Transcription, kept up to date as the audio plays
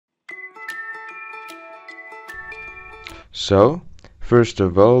So, first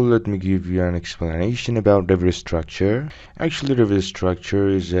of all, let me give you an explanation about Revit Structure. Actually, Revit Structure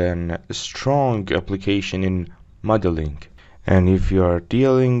is a strong application in modeling. And if you are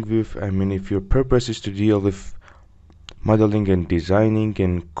dealing with, if your purpose is to deal with modeling and designing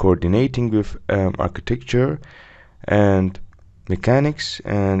and coordinating with architecture and mechanics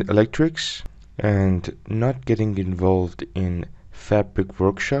and electrics and not getting involved in fabric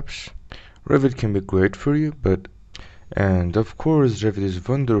workshops, Revit can be great for you. And of course, Revit is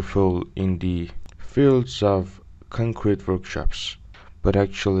wonderful in the fields of concrete workshops, but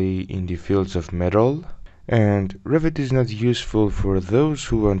actually in the fields of metal. And Revit is not useful for those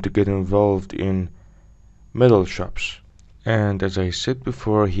who want to get involved in metal shops. And as I said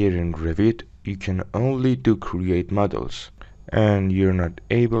before, here in Revit, you can only create models. And you're not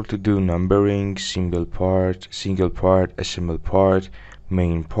able to do numbering, single part, assemble part,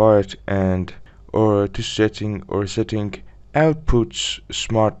 main part, or setting outputs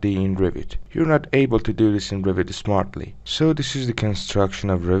smartly in Revit. You're not able to do this in Revit smartly. So this is the construction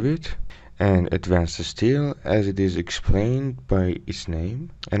of Revit and advanced steel as it is explained by its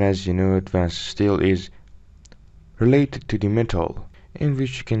name. And as you know, advanced steel is related to the metal, in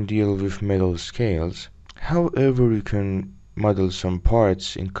which you can deal with metal scales. However, you can model some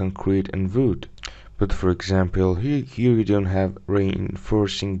parts in concrete and wood. But for example, here you don't have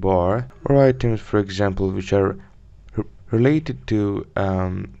reinforcing bar or items, for example, which are related to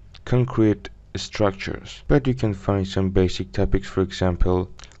concrete structures. But you can find some basic topics, for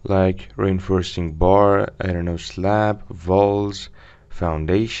example, like reinforcing bar, slab, walls,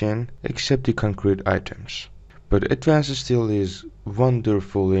 foundation, except the concrete items. But advanced steel is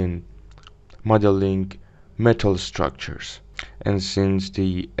wonderful in modeling metal structures. And since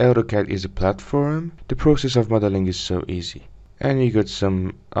the AutoCAD is a platform, the process of modeling is so easy. And you got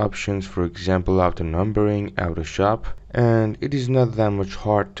some options, for example, auto numbering, auto shop, and it is not that much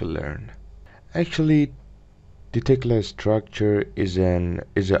hard to learn. Actually, the Tekla structure is a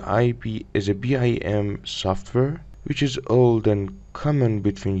BIM software which is old and common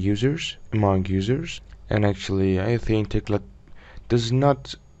among users. And actually, I think Tekla does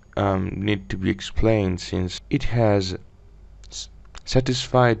not need to be explained, since it has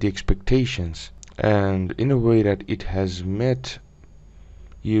satisfied the expectations and in a way that it has met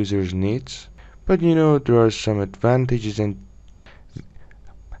users' needs. But there are some advantages and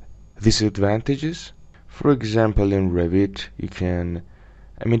disadvantages. For example, in Revit,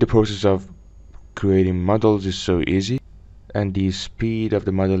 the process of creating models is so easy and the speed of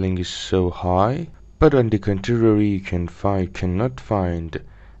the modeling is so high. But on the contrary, you cannot find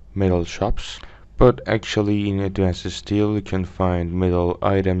metal shops. But actually, in advanced steel, you can find metal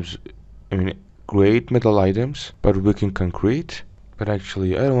items, great metal items, but weak in concrete. But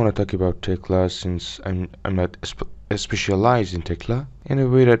actually, I don't want to talk about Tekla, since I'm not specialized in Tekla, in a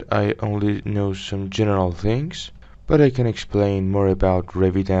way that I only know some general things. But I can explain more about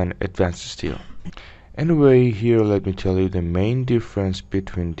Revit and advanced steel. Anyway, here let me tell you the main difference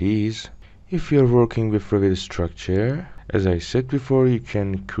between these. If you're working with Revit Structure, as I said before, you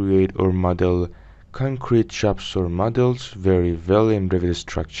can create or model concrete shops or models very well in Revit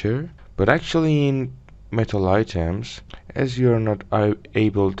Structure. But actually in metal items, as you are not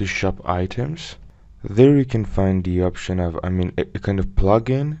able to shop items, there you can find the option of, a kind of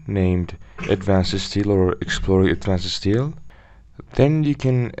plugin named Advanced Steel or Explore Advanced Steel. Then you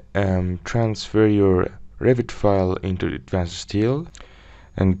can transfer your Revit file into Advanced Steel.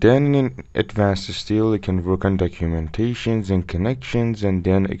 And then in Advanced Steel, you can work on documentations and connections and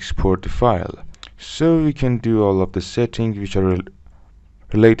then export the file. So you can do all of the settings which are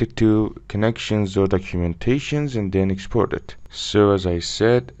related to connections or documentations and then export it. So as I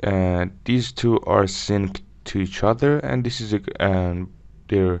said, these two are synced to each other, and this is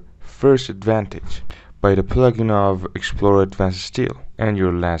their first advantage by the plugin of Explore Advanced Steel. And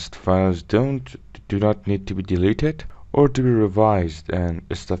your last files do not need to be deleted or to be revised and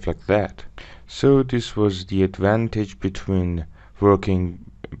stuff like that. So this was the advantage between working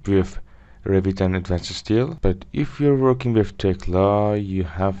with Revit and Advanced Steel. But if you're working with Tekla, you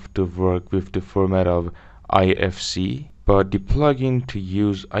have to work with the format of IFC. But the plugin to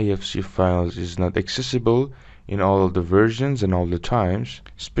use IFC files is not accessible in all of the versions and all the times.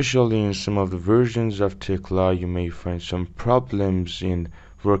 Especially in some of the versions of Tekla, you may find some problems in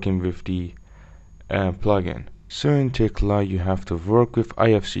working with the plugin. So in Tekla, you have to work with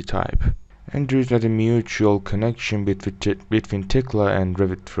IFC type, and there is not a mutual connection between Tekla and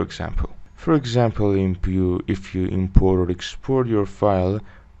Revit, for example. For example, if you import or export your file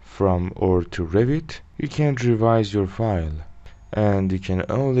from or to Revit, you can't revise your file. and you can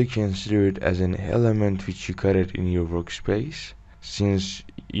only consider it as an element which you got it in your workspace, since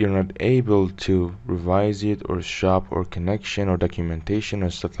you're not able to revise it or shop or connection or documentation or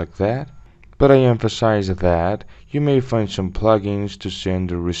stuff like that. But I emphasize that you may find some plugins to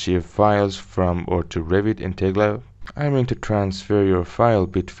send or receive files from or to Revit and Tekla. I mean to transfer your file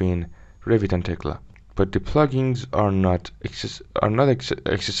between Revit and Tekla. But the plugins are not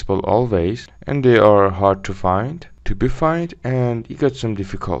accessible always, and they are hard to find, and you got some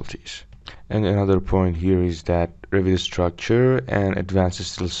difficulties. And another point here is that Revit Structure and advanced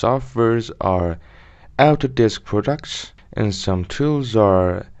style softwares are Autodesk products, and some tools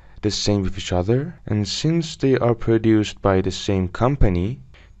are the same with each other, and since they are produced by the same company,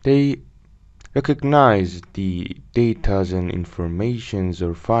 they recognize the datas and informations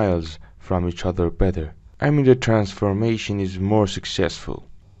or files from each other better. I mean the transformation is more successful.